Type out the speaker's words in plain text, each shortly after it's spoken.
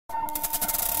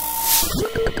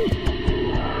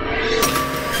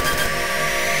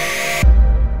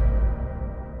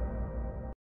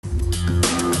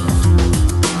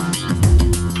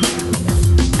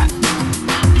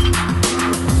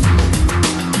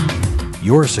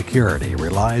Your security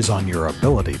relies on your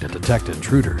ability to detect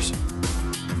intruders,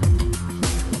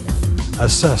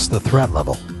 assess the threat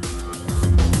level,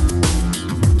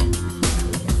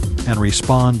 and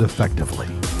respond effectively.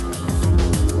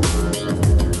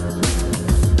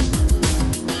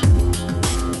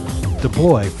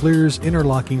 Deploy FLIR's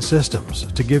interlocking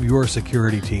systems to give your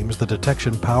security teams the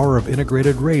detection power of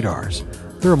integrated radars,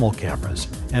 thermal cameras,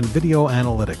 and video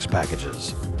analytics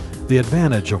packages, the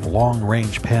advantage of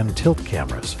long-range pan tilt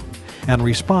cameras, and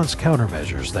response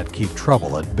countermeasures that keep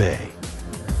trouble at bay.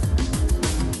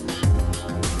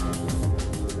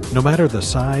 No matter the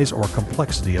size or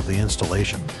complexity of the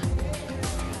installation,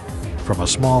 from a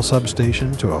small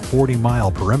substation to a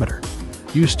 40-mile perimeter,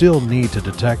 you still need to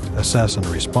detect, assess, and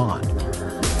respond.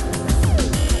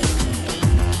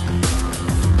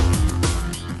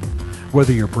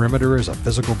 Whether your perimeter is a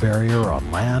physical barrier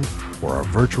on land or a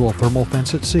virtual thermal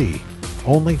fence at sea,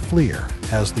 only FLIR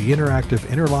has the interactive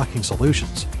interlocking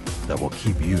solutions that will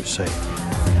keep you safe.